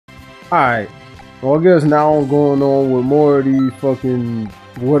Alright. Well, I guess now I'm going on with more of these fucking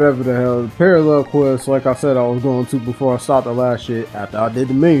whatever the hell parallel quests. Like I said, I was going to before I stopped the last shit after I did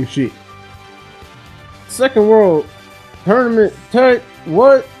the main shit. Second world tournament tech.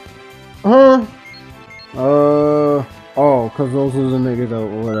 What? Huh? Oh, cause those was the niggas or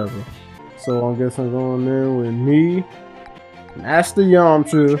whatever. So I guess I'm going in with me, Master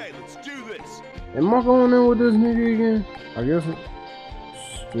Yamcha. Okay, let's do this. Am I going in with this nigga again? I guess.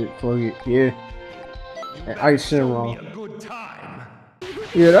 Shit, fuck it, yeah. And Ice Shenron.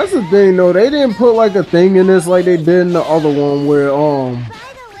 Yeah, that's the thing though. They didn't put like a thing in this like they did in the other one where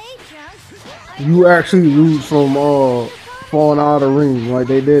you actually lose from falling out of the ring like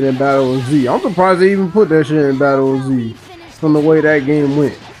they did in Battle of Z. I'm surprised they even put that shit in Battle of Z from the way that game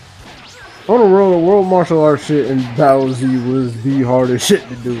went. On the road, the world martial arts shit in Battle of Z was the hardest shit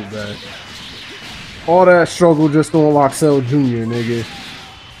to do, man. All that struggle just to unlock Cell Jr., nigga.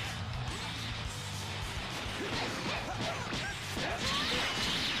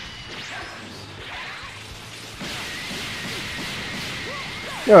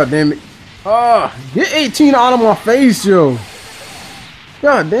 God damn it. Get 18 out of my face, yo.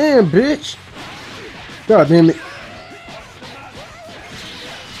 God damn, bitch. God damn it.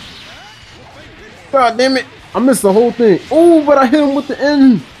 God damn it. I missed the whole thing. Oh, but I hit him with the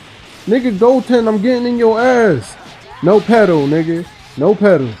end. Nigga, Goten, I'm getting in your ass. No Pedo, nigga. No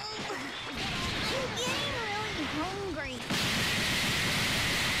Pedo.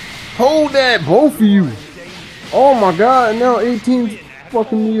 Hold that, both of you. Oh my god, now 18's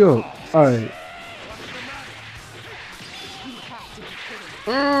fucking me up. Alright.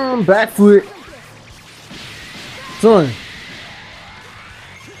 Backflip. Son.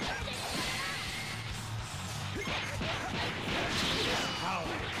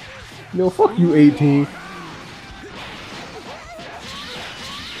 Yo, fuck you, 18.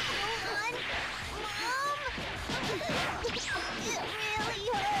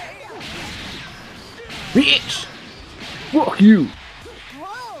 Bitch! Fuck you!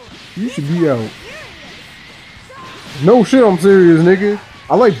 You should be out. No shit, I'm serious, nigga.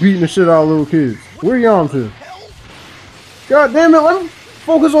 I like beating the shit out of little kids. Where Yamcha? God damn it, let me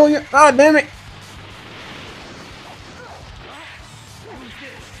focus on you. God damn it.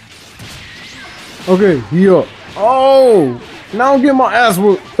 Okay, he up. Oh! Now I'm getting my ass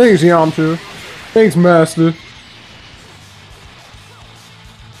whooped. Thanks, Yamcha. Thanks, Master.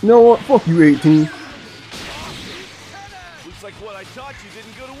 You know what? Fuck you, 18. Looks like what I taught you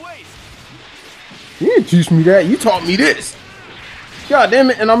didn't go to waste. You didn't teach me that. You taught me this. God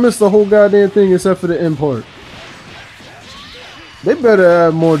damn it. And I missed the whole goddamn thing except for the end part. They better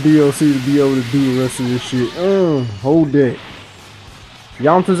add more DLC to be able to do the rest of this shit. Hold that.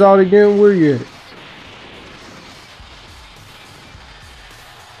 Yamcha's out again. Where you at?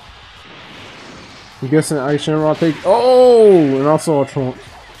 I'm guessing Ice Shenron take. Oh! And I saw Trunks.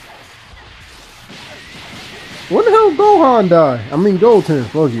 When the hell Gohan die? I mean Goten.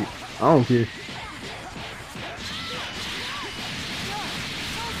 Fuck it. I don't care.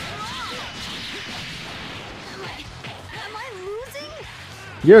 Am I losing?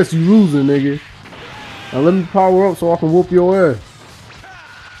 Yes, you losing, nigga. Now let me power up so I can whoop your ass.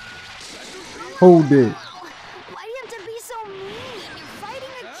 Hold it. Why do you have to be so mean? You're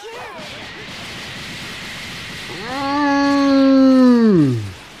fighting a kid.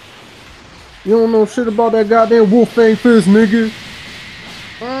 You don't know shit about that goddamn wolf fang fist, nigga.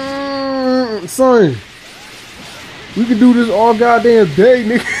 Son, we can do this all goddamn day,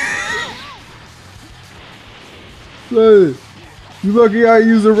 nigga. Look, you lucky I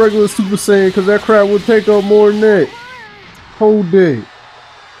use a regular Super Saiyan because that crap would take up more than that. Hold it.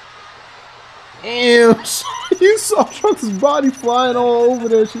 Damn, you saw Trunks' body flying all over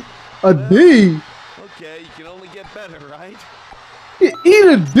that shit. A D? Okay, you can only get better, right? Eat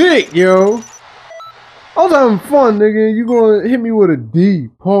a dick, yo. I was having fun, nigga. You gonna hit me with a D?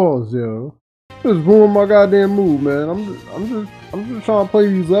 Pause, yo. Just ruin my goddamn mood, man. I'm just trying to play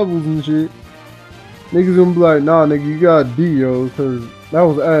these levels and shit. Niggas gonna be like, nah, nigga, you got a D, yo, cause that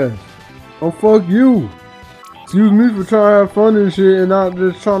was ass. Oh, fuck you. Excuse me for trying to have fun and shit and not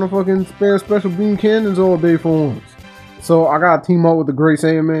just trying to fucking spam special beam cannons all day for once. So I gotta team up with the Great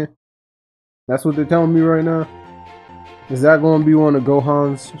Saiyan Man. That's what they're telling me right now. Is that gonna be one of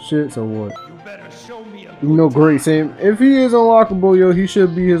Gohan's shits or what? You better show me a You know, Great Saiyan. If he is unlockable, yo, he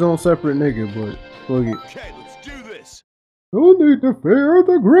should be his own separate nigga. But look it. Okay, let's do this. No need to fear.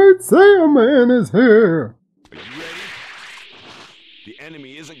 The Great Saiyan Man is here. Are you ready? The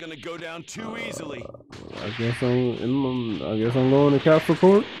enemy isn't gonna go down too easily. I guess I'm going to Capsule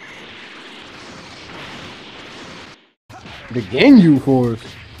Corp. The Ginyu Force.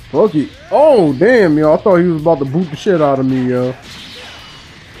 Fuck it. Oh, damn, yo. I thought he was about to boot the shit out of me, yo.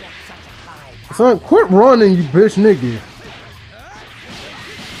 Son, quit running, you bitch nigga.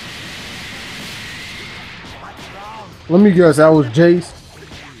 Let me guess, that was Jace.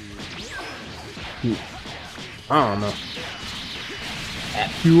 I don't know.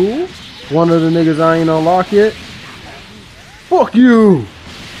 Fuel? One of the niggas I ain't unlocked yet. Fuck you!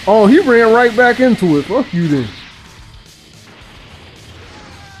 Oh, he ran right back into it. Fuck you then.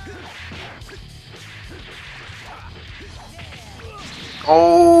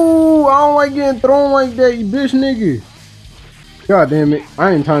 Oh, I don't like getting thrown like that, you bitch nigga. God damn it.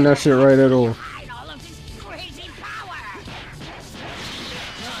 I ain't timed that shit right at all.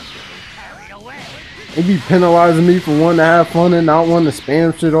 They be penalizing me for wanting to have fun and not wanting to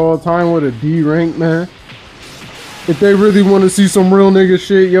spam shit all the time with a D rank, man. If they really want to see some real nigga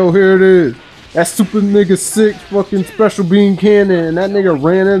shit, yo, here it is. That super nigga 6 fucking special beam cannon, and that nigga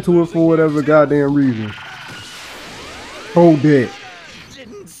ran into it for whatever goddamn reason. Hold that.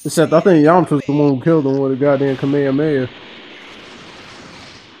 Except I think Yamcha's the one who killed him with a goddamn Kamehameha.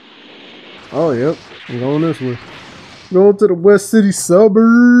 Oh, yep. I'm going this way. Going to the West City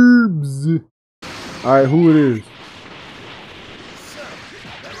suburbs. Alright, who it is?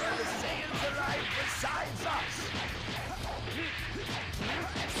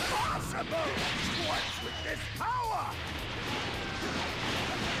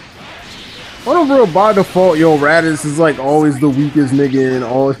 On a real by default, yo, Raditz is like always the weakest nigga in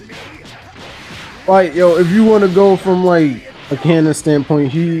all. Like, yo, if you want to go from like a canon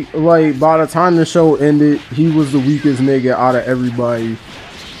standpoint, he, like, by the time the show ended, he was the weakest nigga out of everybody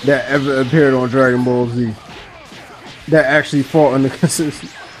that ever appeared on Dragon Ball Z. That actually fought in the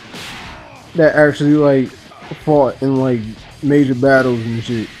consistent. That actually, like, fought in, like, major battles and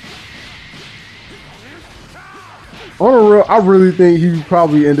shit. On a real, I really think he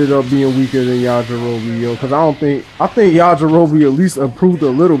probably ended up being weaker than Yajirobe, yo. Because I think Yajirobe at least improved a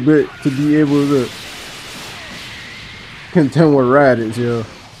little bit to be able to contend with Raditz, yo.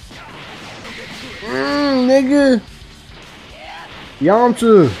 Nigga.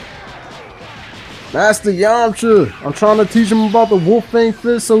 Yamcha. Master Yamcha. I'm trying to teach him about the Wolf Fang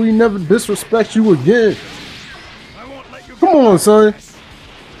Fist so he never disrespects you again. Come on, son.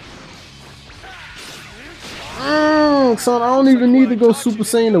 Son, I don't even need to go Super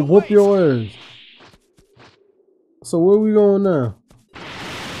Saiyan to whoop your ass. So where we going now?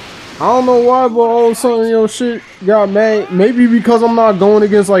 I don't know why, but all of a sudden your shit got mad. Maybe because I'm not going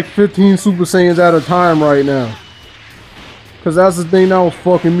against like 15 Super Saiyans at a time right now. Cause that's the thing that was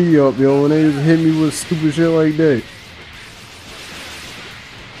fucking me up, yo, when they just hit me with stupid shit like that.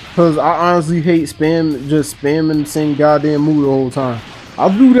 Cause I honestly hate just spamming the same goddamn move the whole time.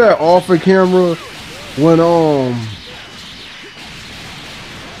 I'll do that off of camera when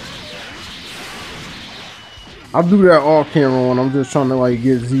I'll do that off camera when I'm just trying to like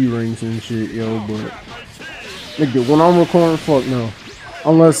get Z rings and shit, yo, but nigga, when I'm recording, fuck no.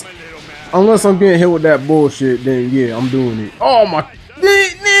 Unless I'm getting hit with that bullshit, then yeah, I'm doing it. Oh my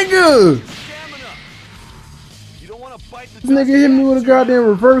nigga! This nigga hit me with a goddamn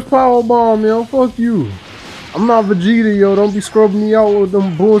reverse power bomb, yo. Fuck you. I'm not Vegeta, yo. Don't be scrubbing me out with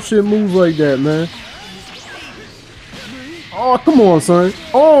them bullshit moves like that, man. Oh, come on, son.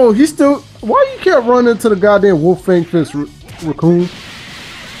 Oh, he still. Why you kept running to the goddamn Wolf Fang Fist, Raccoon?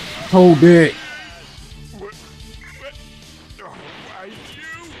 Hold that.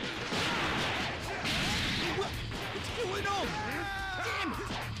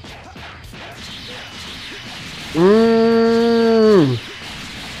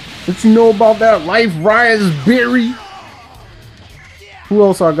 What you know about that Life Raspberry? Who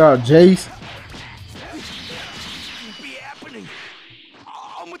else I got? Jace.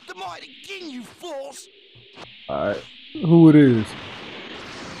 Alright, who it is?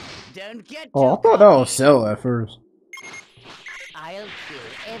 Oh, I thought that was Cell at first.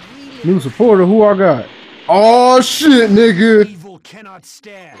 New supporter, who I got? Oh shit, nigga! Evil cannot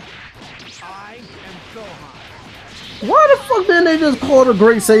stand. I am Gohan. Why the fuck didn't they just call the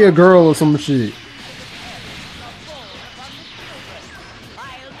Great Saiyan girl or some shit?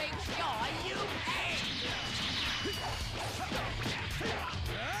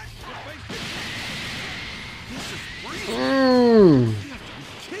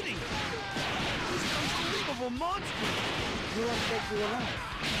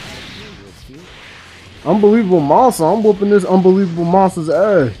 Unbelievable monster. I'm whooping this unbelievable monster's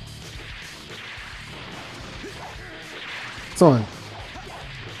ass. Son.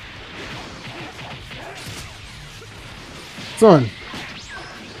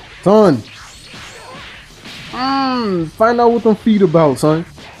 Find out what them feet about, son.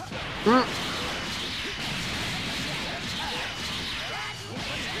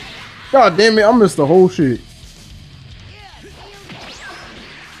 God damn it, I missed the whole shit.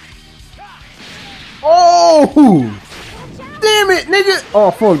 Oh! Damn it, nigga!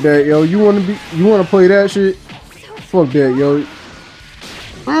 Oh, fuck that, yo. You wanna play that shit? Fuck that, yo.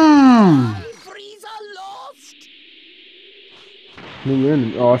 New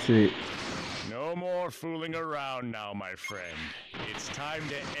enemy. Oh, shit. No more fooling around now, my friend. It's time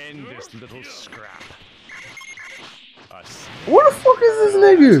to end this little scrap. What the fuck is this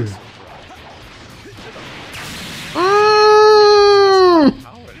nigga?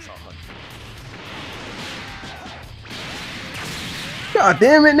 God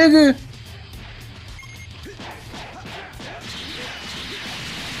damn it, nigga.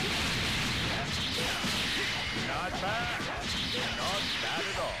 Not bad. Not bad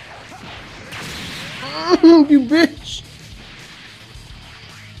at all. You bitch.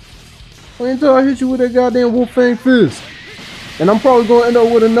 Wait until I hit you with that goddamn Wolfang fist. And I'm probably gonna end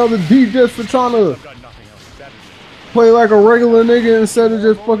up with another D just for trying to play like a regular nigga instead of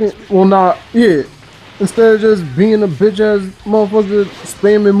just fucking, well, not, yeah. Instead of just being a bitch ass motherfucker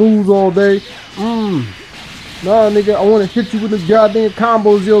spamming moves all day. Nah, nigga, I wanna hit you with the goddamn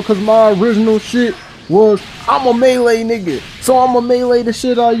combos, yo, cause my original shit was, I'm a melee nigga. So I'm a melee the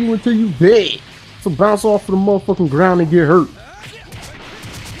shit out of you until you dead. So bounce off of the motherfucking ground and get hurt.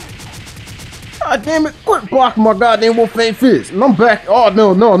 God damn it, quit blocking my goddamn Wolfang fist. And I'm back. Oh,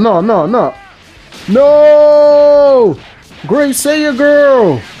 no. No! Great Saiyan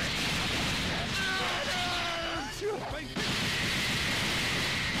girl!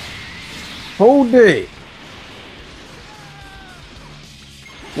 Hold it.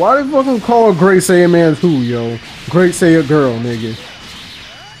 Why they fucking call a Great Saiyan man who, yo? Great Saiyan girl, nigga.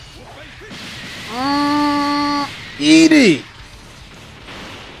 Eat it!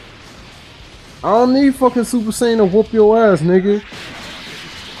 I don't need fucking Super Saiyan to whoop your ass, nigga.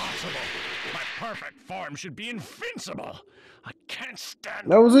 My perfect form should be invincible. I can't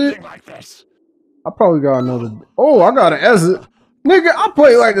stand That was it? like this. I probably got another. Oh, I got an exit. Nigga, I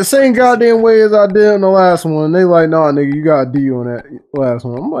played like the same goddamn way as I did in the last one. They like, nah, nigga, you got a D on that last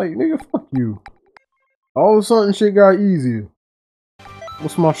one. I'm like, nigga, fuck you. All of a sudden, shit got easier.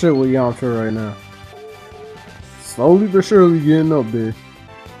 What's my shit with Yamcha right now? Slowly but surely getting up there.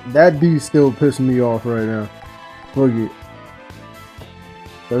 That D still pissing me off right now. Look it.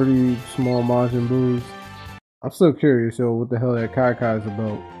 30 small Majin Boos. I'm still curious, yo, what the hell that Kai is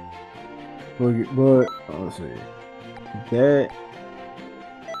about. Look it, but let's see. That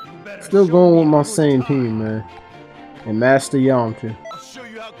still going with my same team, man. And Master Yamcha. I'll show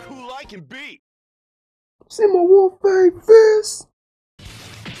you how cool I can be. See my Wolfang fist?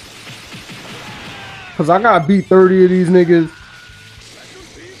 Cause I gotta beat 30 of these niggas.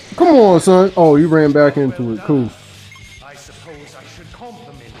 Come on, son. Oh, you ran back into it. Cool. I suppose I should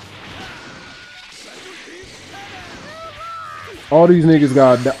compliment All these niggas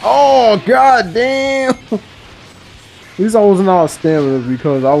got. Oh, god damn. At least I wasn't out of stamina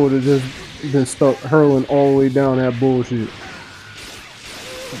because I would have just been stuck hurling all the way down that bullshit.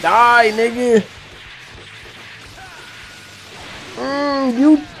 Die, nigga.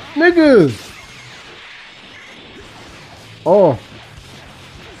 You niggas. Oh.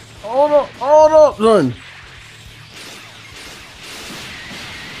 Hold up, son.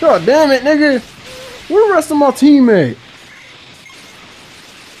 God damn it, nigga. Where the rest of my teammate?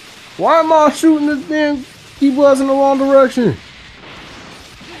 Why am I shooting this damn keyblast in the wrong direction?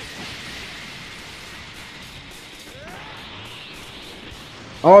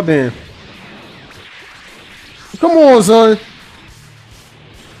 Oh, damn. Come on, son.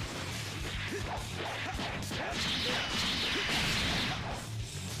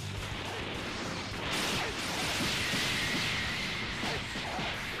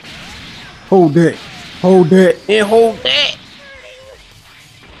 Hold that, and hold that.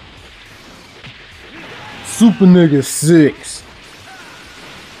 Super nigga 6.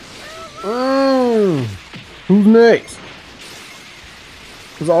 Who's next?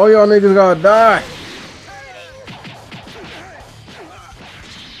 Cause all y'all niggas gotta die.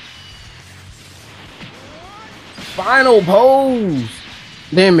 Final pose.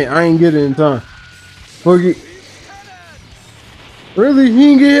 Damn it, I ain't get it in time. Fuck it. Really?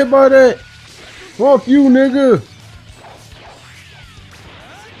 He ain't get hit by that? Fuck you, nigga.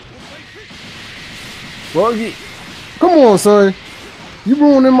 Fuck it. Come on, son. You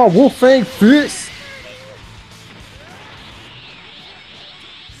ruining my Wolfang fist.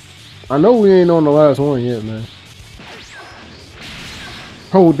 I know we ain't on the last one yet, man.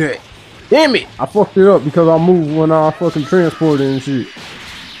 Hold that. Damn it. I fucked it up because I moved when I fucking transported and shit.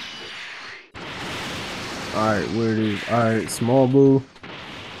 Alright, where it is. Alright, small boo.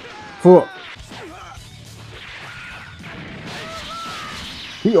 Fuck.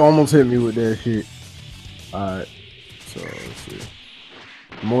 He almost hit me with that shit. Alright. So let's see.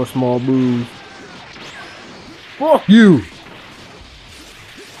 More small boos. Fuck you!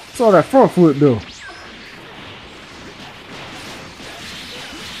 Saw that front foot though.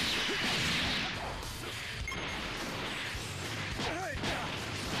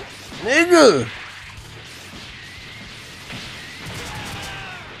 Nigga!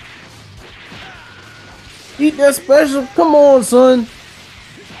 Eat that special. Come on, son.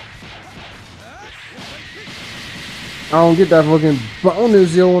 I don't get that fucking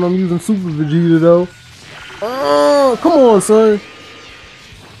bonus, yo, when I'm using Super Vegeta, though. Oh, come on, son.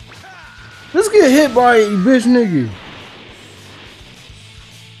 Let's get hit by a bitch nigga.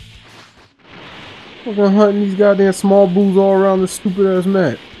 Fucking hunting these goddamn small boos all around this stupid ass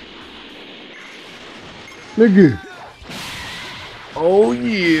map. Nigga. Oh,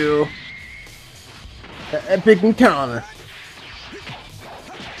 yeah. The epic encounter.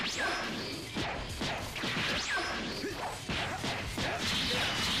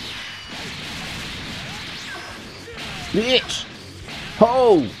 Bitch!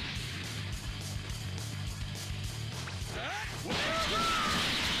 Ho!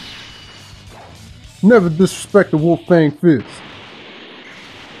 Never disrespect the Wolfang Fist.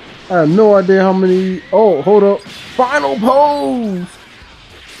 I have no idea how many. Oh, hold up. Final pose!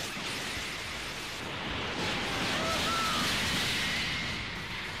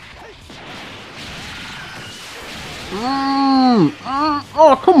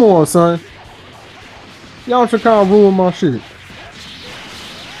 Oh, come on, son. Y'all should kind of ruin my shit.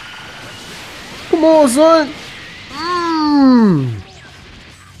 Come on, son.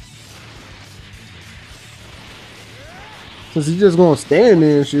 Since he's just gonna stand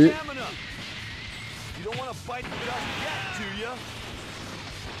there and shit. You don't want to fight without Gettin, do ya?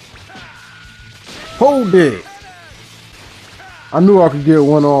 Hold it. I knew I could get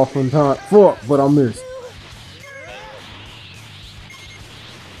one off in time. Fuck, but I missed.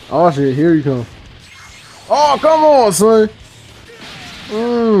 Oh shit, here he comes. Oh, come on, son.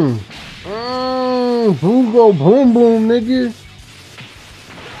 Boom go boom boom, nigga.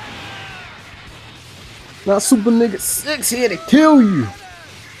 Not Super Nigga 6 here to kill you.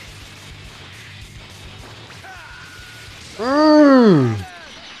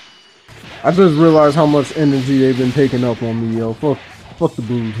 I just realized how much energy they've been taking up on me, yo. Fuck the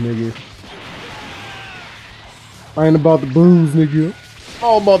booze, nigga. I ain't about the booze, nigga.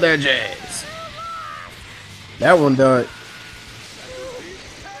 All about that jazz. That one died.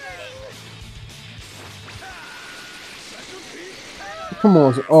 Come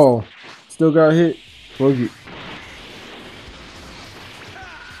on. Oh, still got hit. Fuck it.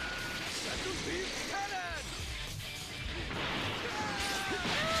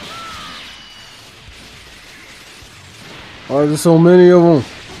 Why is there so many of them?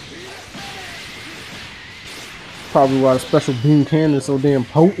 Probably why the special beam cannon is so damn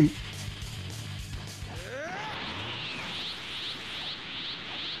potent.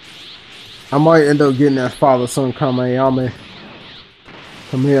 I might end up getting that father-son Kamehameha.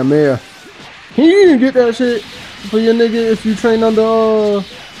 Kamehameha. Can you even get that shit for your nigga if you train under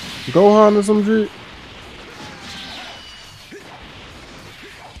Gohan or some shit?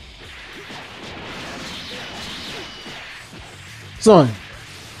 Son.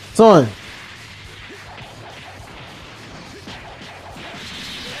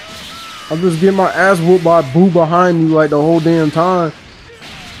 I'm just getting my ass whooped by Boo behind me like the whole damn time.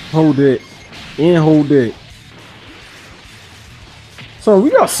 Hold it. And hold it. So we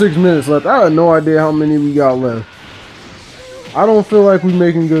got 6 minutes left. I have no idea how many we got left. I don't feel like we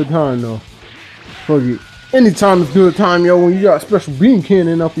making good time though. Fuck it. Anytime is good time, yo, when you got a special beam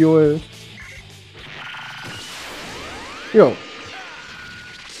cannon up your ass. Yo.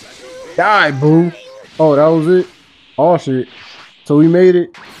 Die, Boo. Oh, that was it? Oh shit. So we made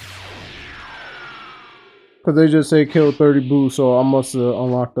it. Cause they just say kill 30 Boo, so I must have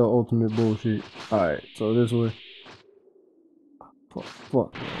unlocked the ultimate bullshit. Alright, so this way. Fuck.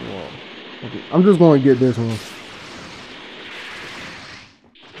 Whoa. Okay, I'm just gonna get this one.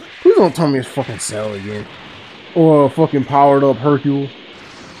 Please don't tell me it's fucking Cell again. Or a fucking powered up Hercule.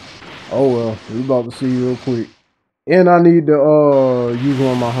 Oh well, we about to see real quick. And I need to use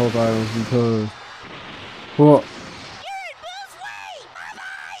one of my health items because fuck.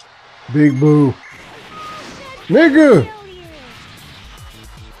 Big Boo. Nigga!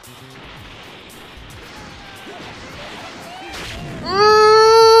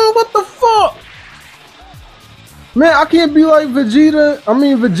 What the fuck? Man, I can't be like Vegeta. I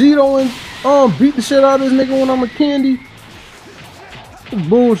mean Vegito beat the shit out of this nigga when I'm a candy. That's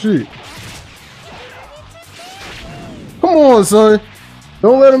bullshit. Come on, son.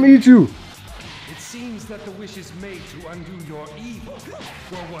 Don't let him eat you. It seems that the wish is made to undo your evil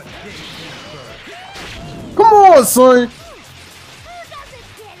for what they gave birth. Come on, son. Who doesn't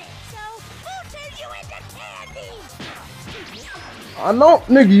get it? So, who turned you into candy? I know,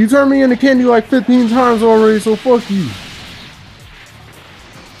 nigga, you turned me into candy like 15 times already, so fuck you.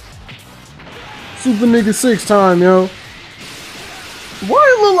 Super nigga 6 time, yo.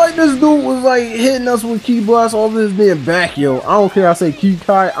 Why it look like this dude was like hitting us with key blasts all this damn back, yo? I don't care, I say key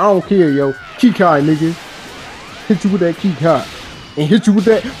kai, I don't care, yo. Key kai, nigga. Hit you with that key kai. And hit you with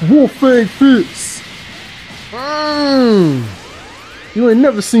that wolf fang fist. You ain't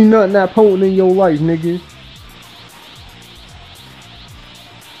never seen nothing that potent in your life, nigga.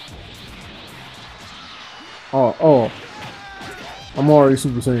 Oh. I'm already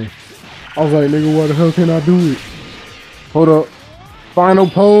Super Saiyan. I was like, nigga, why the hell can I do it? Hold up. Final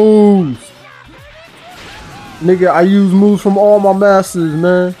pose. Nigga, I use moves from all my masters,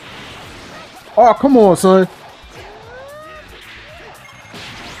 man. Oh, come on, son.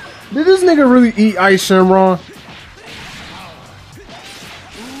 Did this nigga really eat Ice Shenron?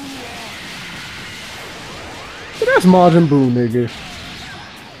 That's Majin Buu, nigga.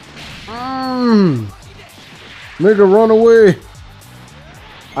 Nigga, run away.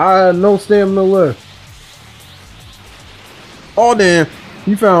 I had no stamina left. Oh, damn.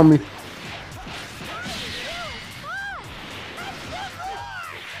 He found me.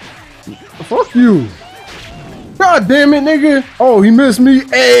 Fuck you. God damn it, nigga. Oh, he missed me.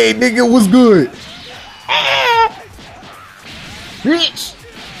 Hey, nigga, what's good? Bitch.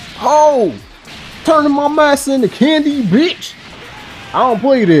 Oh. Turning my master into candy, bitch. I don't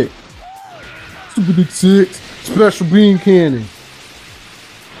play that. Super Dick 6. Special bean cannon.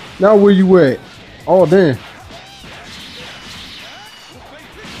 Now where you at? Oh, damn.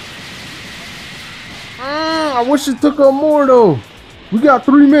 I wish it took up more, though. We got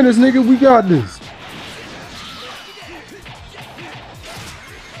 3 minutes, nigga. We got this.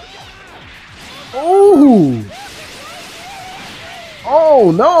 Oh.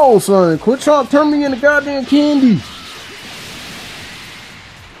 Oh, no, son. Quit trying to turn me into goddamn candy.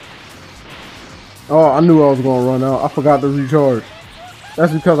 Oh, I knew I was going to run out. I forgot to recharge.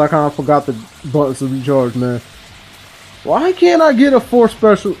 That's because I kind of forgot the buttons to recharge, man. Why can't I get a 4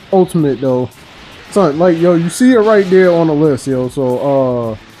 special ultimate, though? Son, like, yo, you see it right there on the list, yo.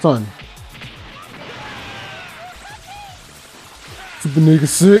 So, son. Super Nigga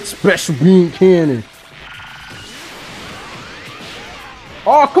 6, Special Beam Cannon.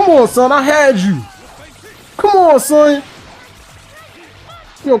 Oh, come on, son. I had you. Come on, son.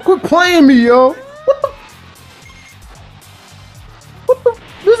 Yo, quit playing me, yo. What the?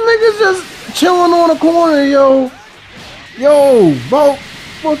 This nigga's just chilling on the corner, yo. Yo, about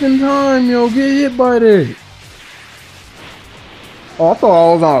fucking time, yo. Get hit by that. Oh, I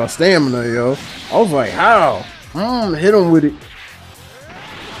thought I was out of stamina, yo. I was like, how? Hit him with it.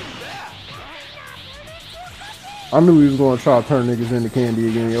 I knew he was going to try to turn niggas into candy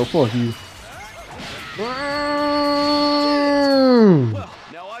again, yo. Fuck you. Well,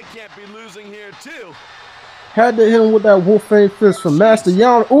 now I can't be losing here, too. Had to hit him with that Wolfang Fist from Master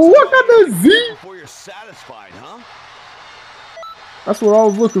Yon. Ooh, I got that Z. Before you're satisfied, huh? That's what I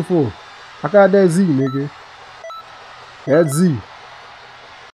was looking for. I got that Z, nigga. That Z.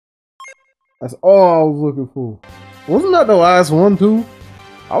 That's all I was looking for. Wasn't that the last one, too?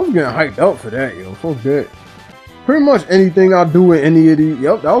 I was getting hyped up for that, yo. Fuck that. Pretty much anything I do with any of these.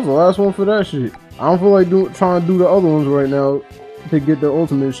 Yep, that was the last one for that shit. I don't feel like trying to do the other ones right now to get the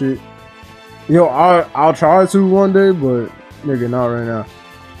ultimate shit. Yo, I'll try to one day, but nigga, not right now.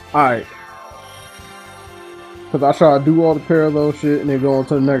 Alright. Cause I try to do all the parallel shit and then go on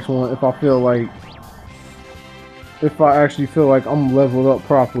to the next one if I actually feel like I'm leveled up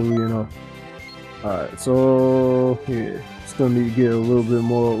properly, you know. Alright, so yeah. Still need to get a little bit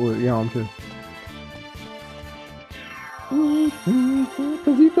more with Yamcha.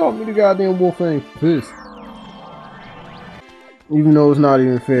 Cause he taught me the goddamn Wolfang Fist. Even though it's not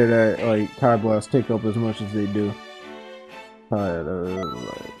even fair that like Kai Blasts take up as much as they do. Alright,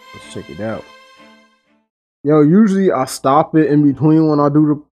 let's check it out. Yo, usually I stop it in between when I do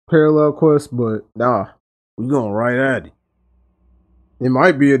the parallel quest, but nah, we going right at it. It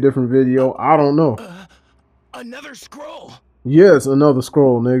might be a different video, I don't know. Another scroll. Yes, another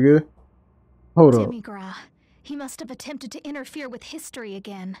scroll, nigga. Hold up. He must have attempted to interfere with history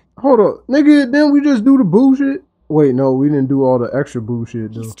again. Hold up, nigga, didn't we just do the bullshit? Wait, no, we didn't do all the extra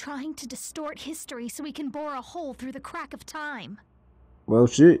bullshit, though. He's trying to distort history so he can bore a hole through the crack of time. Well,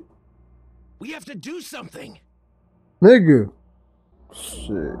 shit. We have to do something. Nigga. Shit,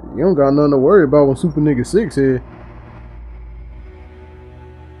 you don't got nothing to worry about when Super Nigga 6 here.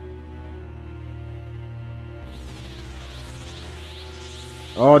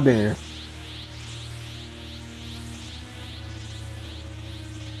 Oh, damn.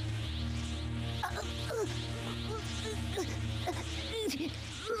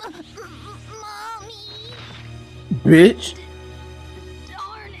 Mommy. Bitch.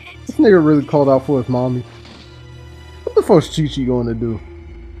 Darn it. This nigga really called out for his mommy. What the fuck's Chi-Chi gonna do?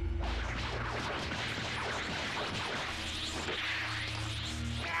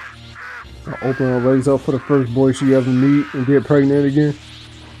 I'll open her legs up for the first boy she ever meet and get pregnant again.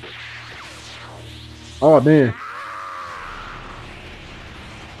 Oh, damn.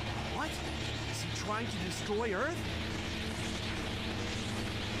 What? Is he trying to destroy Earth?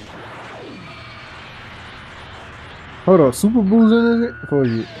 Hold on, Super Boo's in it? For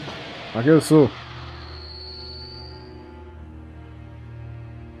you. I guess so.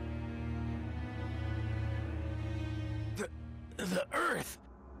 The Earth.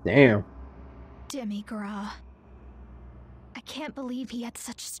 Damn. Demigra. I can't believe he had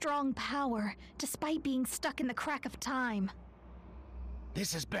such strong power, despite being stuck in the crack of time.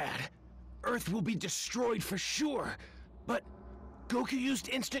 This is bad. Earth will be destroyed for sure. But Goku used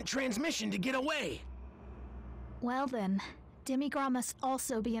instant transmission to get away. Well then, Demigra must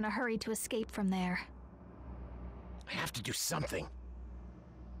also be in a hurry to escape from there. I have to do something.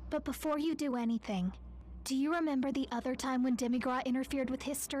 But before you do anything, do you remember the other time when Demigra interfered with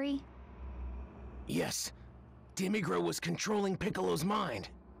history? Yes. Demigra was controlling Piccolo's mind.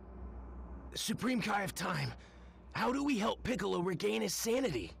 Supreme Kai of Time, how do we help Piccolo regain his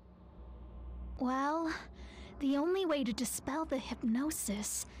sanity? Well, the only way to dispel the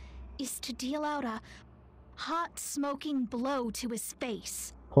hypnosis is to deal out a hot, smoking blow to his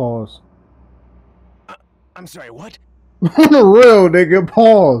face. Pause. I'm sorry, what? On the real, nigga,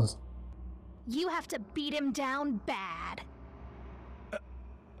 pause. You have to beat him down bad.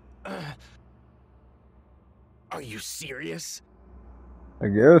 Are you serious? I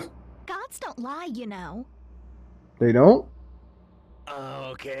guess. Gods don't lie, you know. They don't?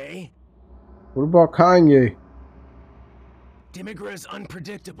 Okay. What about Kanye? Demigra is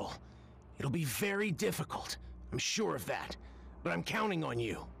unpredictable. It'll be very difficult. I'm sure of that. But I'm counting on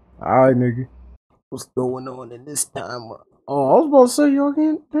you. Alright, nigga. What's going on in this time? Oh, I was about to say y'all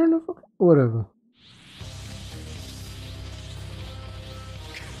can't turn the fuck. Whatever.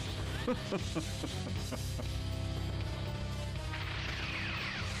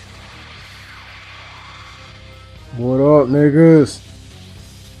 What up, niggas?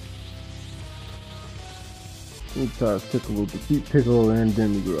 Let me try to Piccolo to keep Piccolo and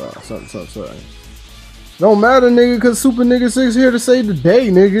Demigra. Something. Don't matter, nigga, cause Super Nigga 6 here to save the day,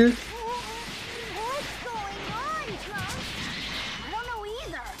 nigga. What's going on, Trunks? I don't know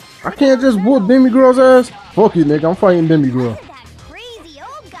either. I can't just whoop Demigra's ass. Fuck you, nigga. I'm fighting Demigra. Look at that crazy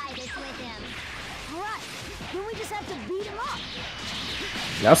old guy that's with him. Alright, then we just have to beat him up.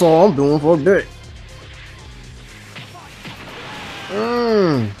 That's all I'm doing. Fuck that.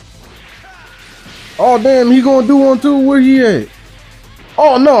 Oh damn, he gonna do one too? Where he at?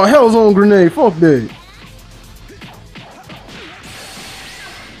 Oh no, Hell's on grenade. Fuck that.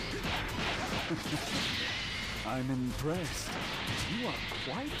 I'm impressed. You are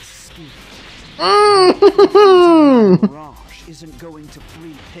quite skilled. Mirage isn't going to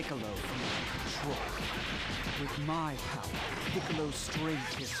free Piccolo from your control. With my power, Piccolo's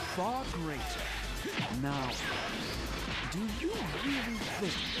strength is far greater. Now, do you really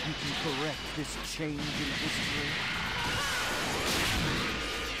think you can correct this change in history?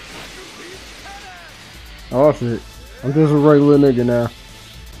 Oh shit. I'm just a regular nigga now.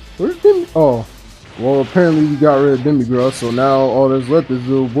 Where's Demi? Oh. Well, apparently we got rid of Demigra, so now all that's left is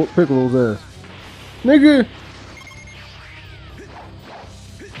to whoop Piccolo's ass. Nigga!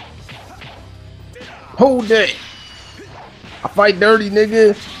 Hold that! I fight dirty,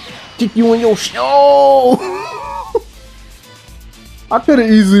 nigga! Kick you in your show! I could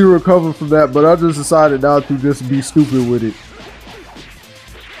have easily recovered from that, but I just decided not to just be stupid with it.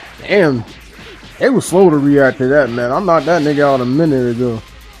 Damn. They was slow to react to that, man. I knocked that nigga out a minute ago.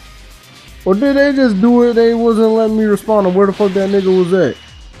 Or did they just do it? They wasn't letting me respond to where the fuck that nigga was at.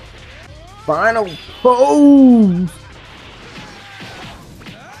 Final pose!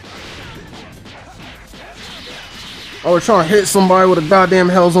 I was trying to hit somebody with a goddamn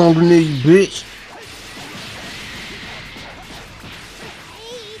Hell's on grenade, you bitch.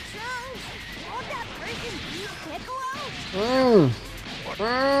 Hey, Trunks, won't that person beat Piccolo?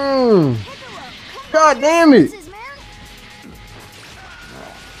 Piccolo, God damn it! this is man.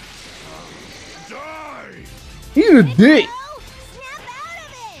 He's a dick. Snap out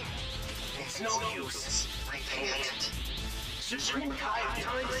of it! It's no use. I can't. Supreme Kai of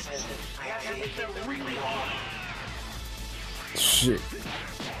Time says I have to hit them really hard. Shit.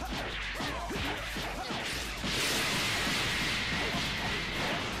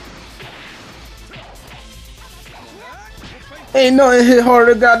 Ain't nothing hit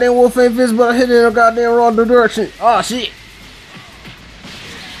harder than goddamn Wolfang Fist, but I hit it in a goddamn wrong direction. Oh shit.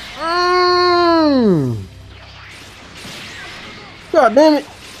 God damn it.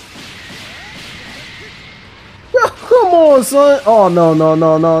 Come on, son. Oh no, no,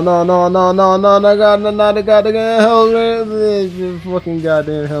 no, no, no, no, no, no, no, no, God, no, no, the goddamn hell, fucking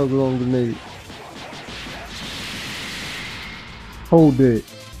goddamn hell on grenade. Hold it.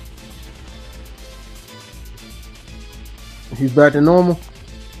 He's back to normal.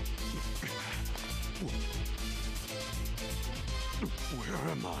 Where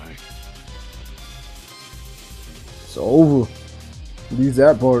am I? It's over. Leaves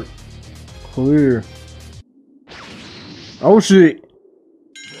that part clear. Oh shit.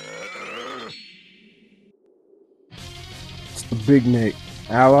 It's the big neck.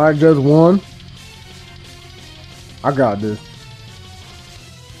 Ally just won. I got this.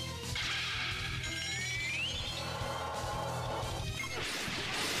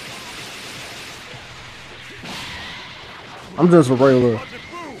 I'm just a regular.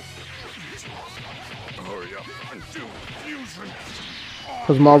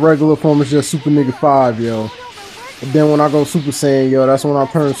 Cause my regular form is just Super Nigga 5, yo. And then when I go Super Saiyan, yo, that's when I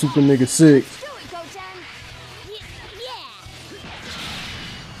turn Super Nigga 6. Do it, Goten! Yeah!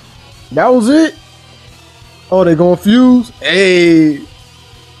 That was it? Oh, they gonna fuse? Hey!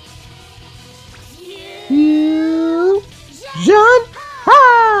 Fusion!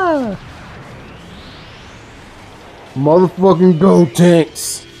 Ha! Motherfucking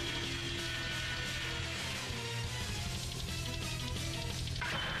Gotenks!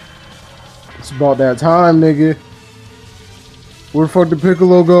 It's about that time, nigga. Where the fuck did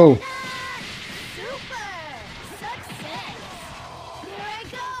Piccolo go? Super! Success! Here I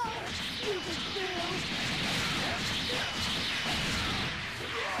go! Stupid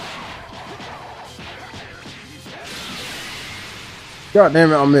fool! God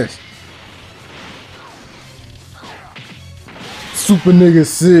damn it, I missed. Super Nigga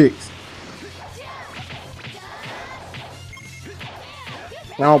 6.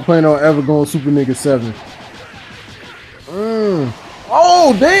 I don't plan on ever going Super Nigga 7.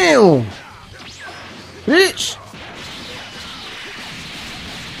 Oh, damn! Bitch!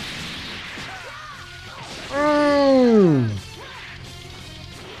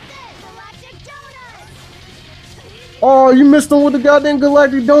 Oh, you missed him with the goddamn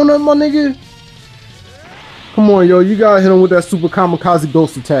Galactic Donut, my nigga? Come on, yo, you gotta hit him with that super kamikaze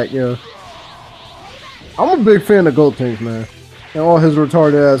ghost attack, yo. I'm a big fan of Goten, man. And all his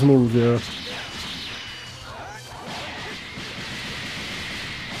retarded ass moves, yo.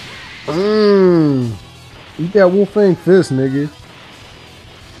 Eat that Wolfang Fist, nigga.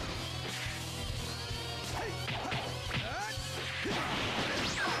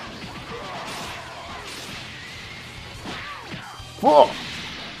 Fuck.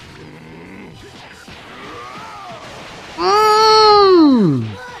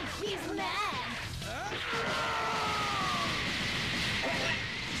 He's mad!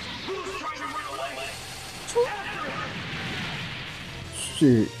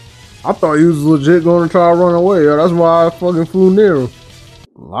 Shit. I thought he was legit going to try to run away. Yo. That's why I fucking flew near him.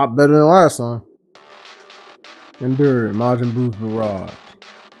 A lot better than last time. Endure Majin Buu's barrage.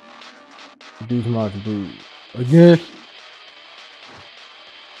 Reduce Majin Buu. Again.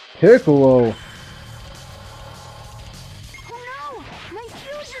 Piccolo. Oh no! My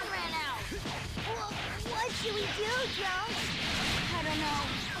fusion ran out! Well, what should we do, Jones? I don't know.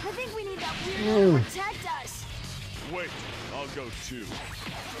 I think we need that weirdo to protect us. Wait, I'll go too.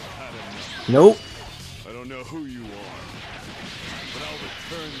 I don't Nope. know. I don't know who you are, but I'll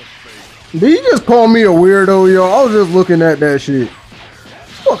return the favor. Did you just call me a weirdo, yo? I was just looking at that shit.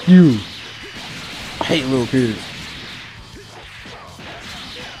 Fuck you. I hate little kids.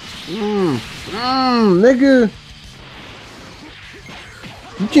 Nigga.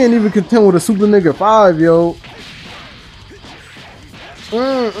 You can't even contend with a Super Nigga 5, yo.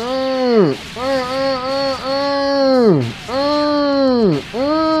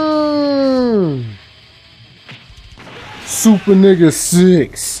 Super Nigga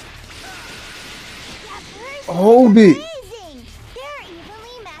 6. Hold it. Amazing! They're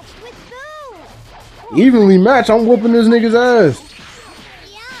evenly matched with Boo! Evenly matched. I'm whooping this nigga's ass.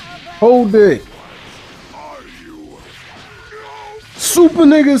 Yeah, but Hold it. Super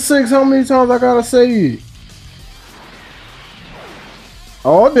Nigga 6, how many times I gotta say it?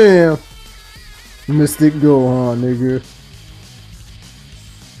 Oh damn. Mystic Gohan, nigga.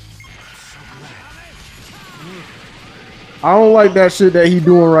 I don't like that shit that he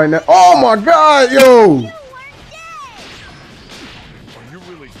doing right now. Oh my god, yo!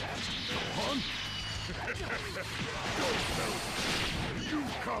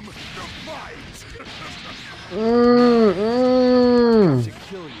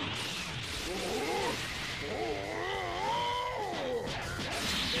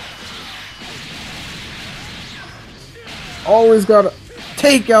 Always gotta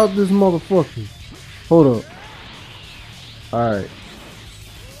take out this motherfucker. Hold up. Alright.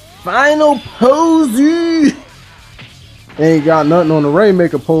 Final pose. Ain't got nothing on the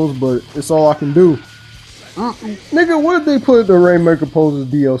Rainmaker pose, but it's all I can do. Nigga, what if they put the Rainmaker pose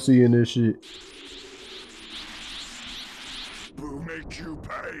as DLC in this shit? Who make you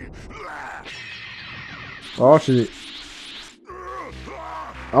pay? Oh shit.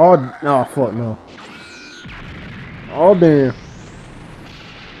 Oh, no, fuck no. Oh damn.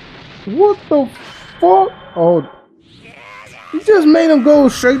 What the fuck? Oh, you just made him go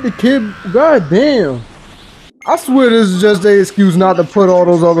straight to Kid. God damn. I swear this is just an excuse not to put all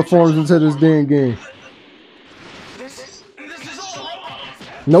those other forms into this damn game.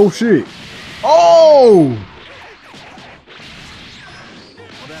 No shit. Oh!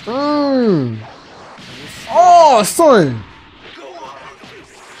 Oh, son!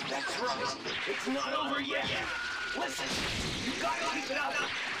 That's right. It's not over yet. Listen, you gotta keep it up.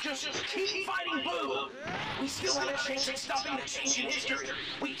 Just keep fighting Boo. We still have a chance at stopping the change in history.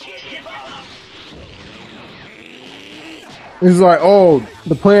 We can't give up. It's like, oh,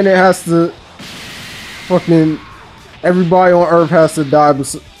 the planet has to fucking, everybody on Earth has to die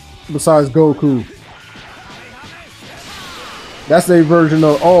besides Goku. That's their version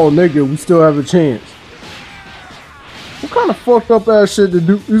of, oh nigga, we still have a chance. What kind of fucked up ass shit to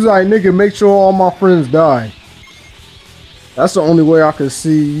do? He's like, nigga, make sure all my friends die. That's the only way I could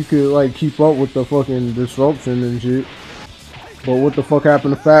see you could like keep up with the fucking disruption and shit. But what the fuck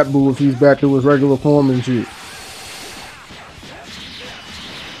happened to Fat Boo if he's back to his regular form and shit?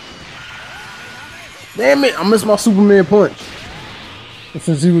 Damn it, I missed my Superman punch. And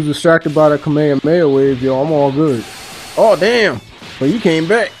since he was distracted by the Kamehameha wave, yo, I'm all good. Oh, damn. But he came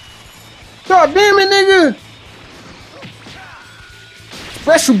back. God damn it, nigga.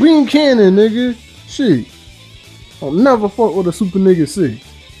 Special beam cannon, nigga. Shit. I'll never fuck with a Super Nigga 6.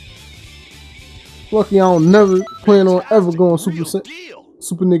 Lucky I don't never plan on ever going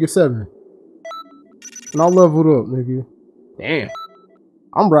Super Nigga 7. And I leveled up, nigga. Damn.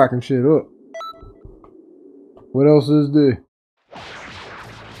 I'm racking shit up. What else is there?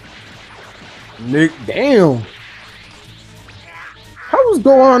 Nick, damn. How was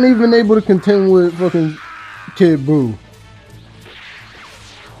Gohan even able to contend with fucking Kid Boo?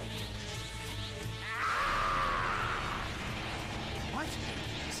 What?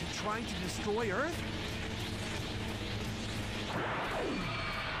 Is he trying to destroy Earth?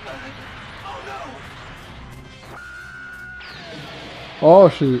 Oh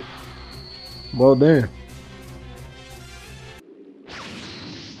shit. Well damn.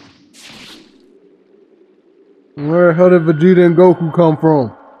 Where the hell did Vegeta and Goku come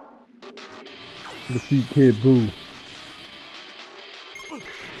from? Defeat Kid Boo.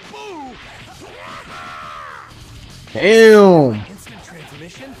 Damn! Instant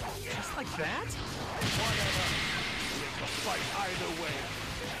transmission? Just like that? Fight either way.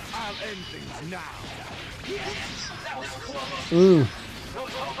 I'll end things now. Yes, that was close. Mm. I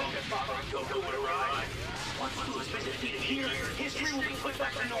was hoping that Father and Goku would arrive. Once Boo has been defeated here, history will be put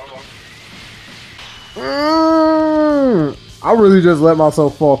back to normal. I really just let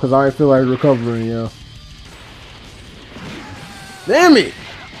myself fall because I ain't feel like recovering, yo. Damn it!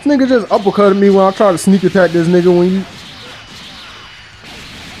 This nigga just uppercutted me when I tried to sneak attack this nigga when you...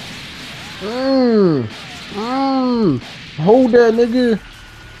 Hold that, nigga.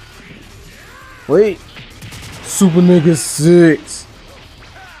 Wait. Super Nigga 6.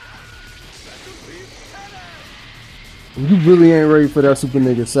 You really ain't ready for that Super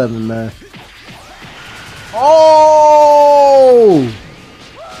Nigga 7, man. Oh!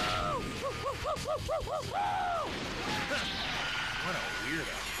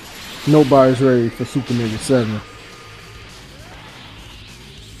 Nobody's ready for Super Nigga 7.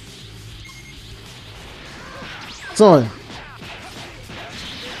 Son.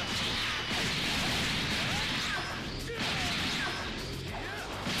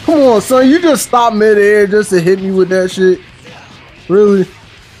 Come on, son. You just stopped mid-air just to hit me with that shit. Really?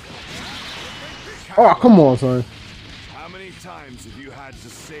 Oh, come on, son. How many times have you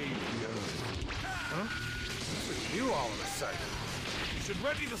save the Earth. Huh? What's you all of a sudden? You should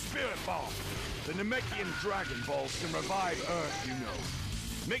ready the Spirit Ball. The Namekian Dragon Balls can revive Earth, you know.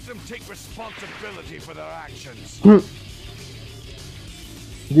 Make them take responsibility for their actions.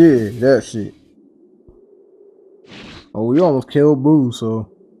 Yeah, that shit. Oh, we almost killed Boo,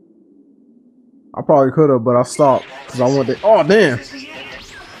 so I probably could have, but I stopped because I wanted to. Oh, damn.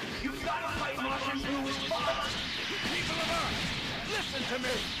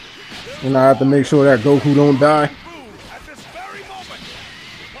 And I have to make sure that Goku don't die. At this very moment,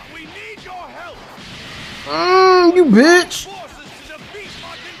 but we need your help. You bitch. Forces to defeat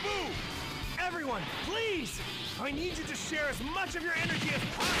Majin Buu. Everyone, please. I need you to share as much of your energy as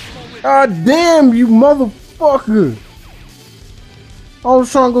possible with me. God damn, you motherfucker. I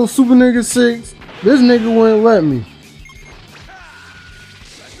was trying to go Super Nigga 6. This nigga wouldn't let me.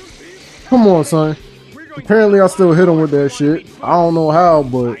 Come on, son. Apparently, I still hit him with that shit. I don't know how,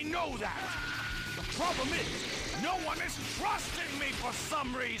 but. I know that. The problem is, no one is trusting me for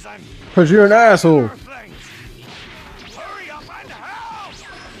some reason. Because you're an asshole. Hurry up and help!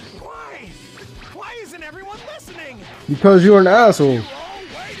 Why? Why isn't everyone listening? Because you're an asshole. We're all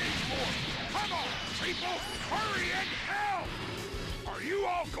waiting for. Come on, people, hurry and help! Are you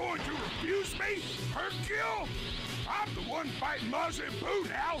all going to refuse me? Hercule? I'm the one fighting Majin Buu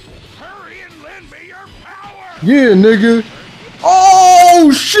now. Hurry and lend me your power! Yeah, nigga.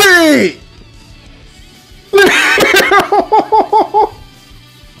 Oh, shit!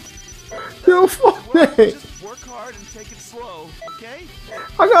 Yo, fuck that. Just work hard and take it slow, okay?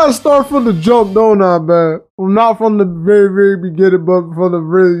 I gotta start from the jump, don't I, man? Well, not from the very beginning, but from the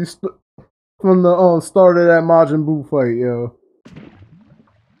really from the start of that Majin Buu fight, yo.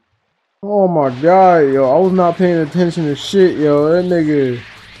 Oh my god, yo, I was not paying attention to shit, yo. That nigga.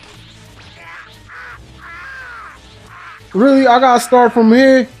 Really, I gotta start from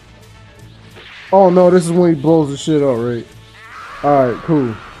here? Oh no, this is when he blows the shit up, right? Alright,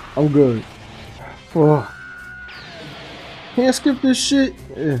 cool. I'm good. Oh. Can't skip this shit?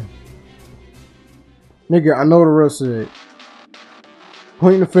 Yeah. Nigga, I know the rest of it.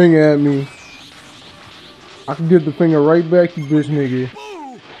 Pointing the finger at me. I can give the finger right back, you bitch nigga.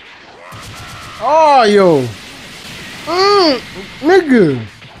 Oh, yo. Nigga.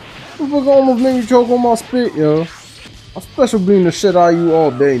 This fucker almost made me choke on my spit, yo. I special beam the shit out of you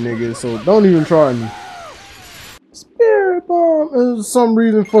all day, nigga, so don't even try me. Spirit Bomb. And for some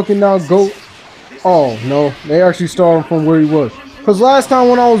reason, fucking now Goat. Oh, no. They actually started from where he was. Because last time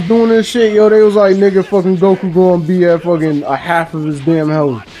when I was doing this shit, yo, they was like, nigga, fucking Goku gonna be at fucking a half of his damn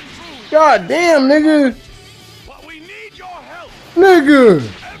health. God damn, nigga. But we need your help. Nigga.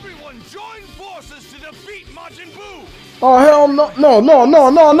 Everyone join forces to defeat Majin Buu. Oh, hell no. No,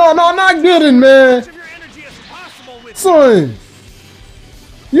 not Gettin, man. Son.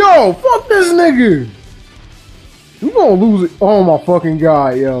 Yo, fuck this nigga. You gonna lose it. Oh my fucking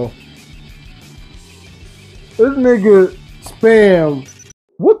god, yo. This nigga spam.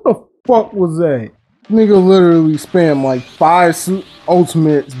 What the fuck was that? This nigga literally spam like 5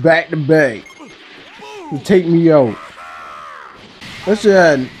 ultimates back to back to take me out. That shit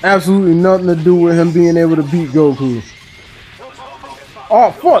had absolutely nothing to do with him being able to beat Goku.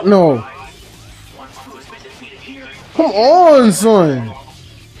 Oh fuck no. Come on, son.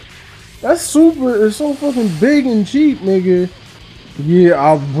 That super is so fucking big and cheap, nigga. Yeah,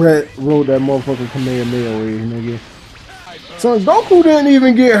 I wrote that motherfucking Kamehameha away, nigga. Son, Goku didn't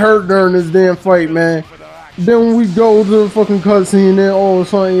even get hurt during this damn fight, man. Then when we go to the fucking cutscene, then all of a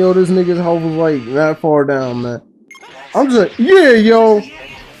sudden, yo, this nigga's health was like that far down, man. I'm just, yeah, yo.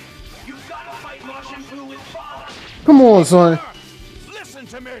 Come on, son.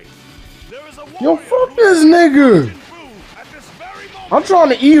 Yo, fuck this nigga. I'm trying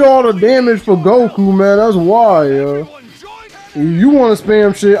to eat all the damage for Goku, man. That's why, yo. If you want to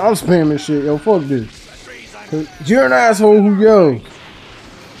spam shit, I'm spamming shit, yo. Fuck this. You're an asshole who yells.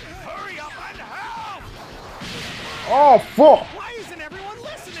 Oh, fuck. Why isn't everyone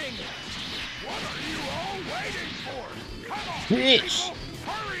listening? What are you all waiting for? Come on, Bitch.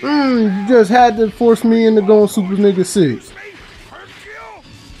 hurry. You just had to force me into going Super Nigga 6.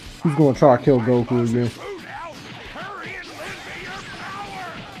 He's gonna try to kill Goku again.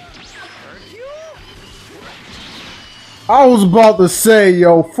 I was about to say,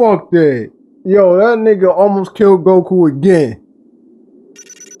 yo, fuck that. Yo, that nigga almost killed Goku again.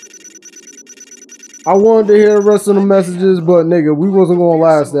 I wanted to hear the rest of the messages, but nigga, we wasn't gonna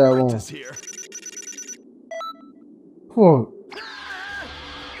last that long. Fuck. It's here. Whoa!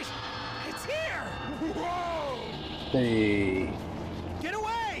 Hey. Get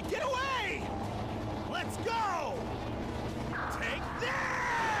away! Get away! Let's go! Take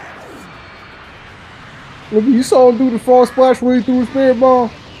that! Nigga, you saw him do the fall splash when he threw his spirit bomb?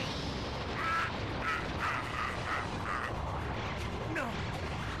 No!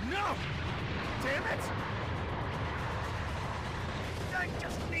 No! Damn it! I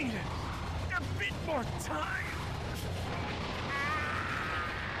just need a bit more time.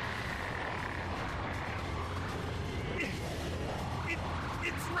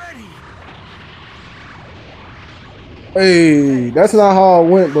 It's ready. Hey, that's not how it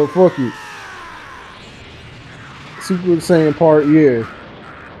went, but fuck it. Super Saiyan part, yeah.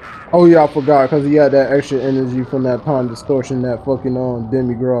 Oh yeah, I forgot, because he had that extra energy from that time distortion that fucking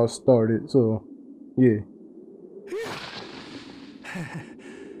Demigod started, so yeah.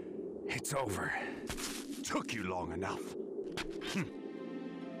 It's over. Took you long enough.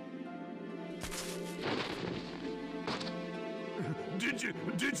 Did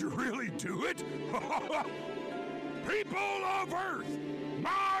you really do it? People of Earth,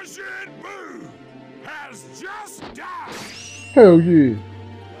 Majin Buu has just died. Hell yeah.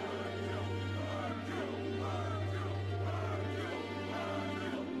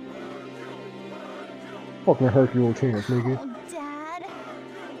 Fucking Hercule chance, nigga. Oh, Dad.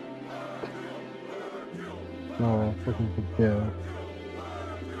 Oh, fucking Pedo.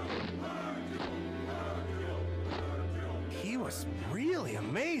 He was really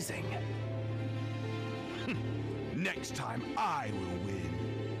amazing. Next time I will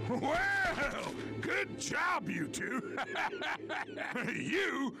win. Well, good job, you two.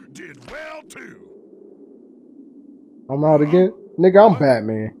 You did well too. I'm out again? Nigga, I'm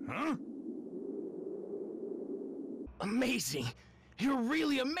Batman. Huh? Amazing. You're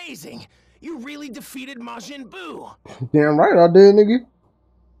really amazing. You really defeated Majin Buu. Damn right I did, nigga.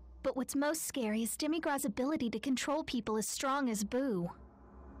 But what's most scary is Demigrod's ability to control people as strong as Buu.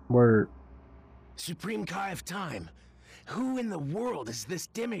 Word. Supreme Kai of Time. Who in the world is this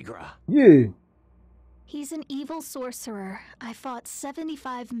Demigod? Yeah. He's an evil sorcerer I fought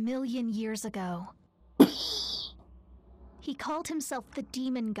 75 million years ago. He called himself the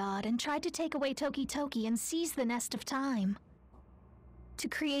Demon God and tried to take away Toki Toki and seize the Nest of Time. To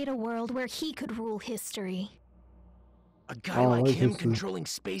create a world where he could rule history. A guy like him controlling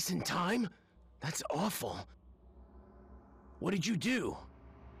space and time? That's awful. What did you do?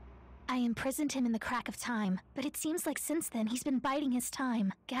 I imprisoned him in the crack of time, but it seems like since then he's been biding his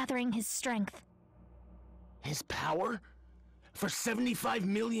time, gathering his strength. His power? For 75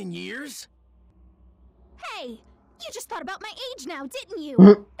 million years? Hey! You just thought about my age now, didn't you?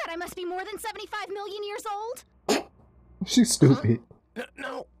 That I must be more than 75 million years old? She's stupid.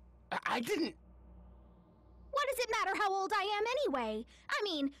 No, I didn't. What does it matter how old I am anyway? I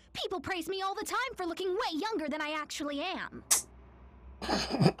mean, people praise me all the time for looking way younger than I actually am.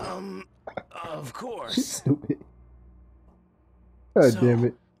 Of course. She's stupid. God damn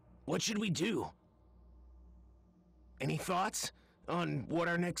it. What should we do? Any thoughts on what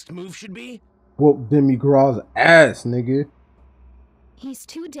our next move should be? Whoop Demigrod's ass, nigga. He's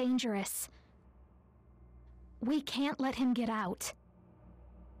too dangerous. We can't let him get out.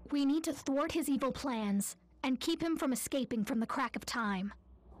 We need to thwart his evil plans and keep him from escaping from the crack of time.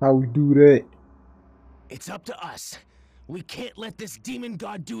 How we do that? It's up to us. We can't let this demon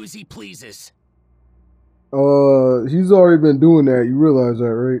god do as he pleases. He's already been doing that. You realize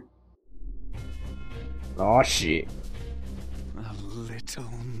that, right? Oh shit. A little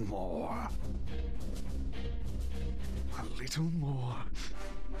more. A little more.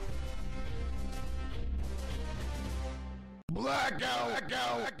 Blackout!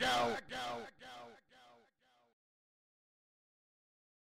 Blackout!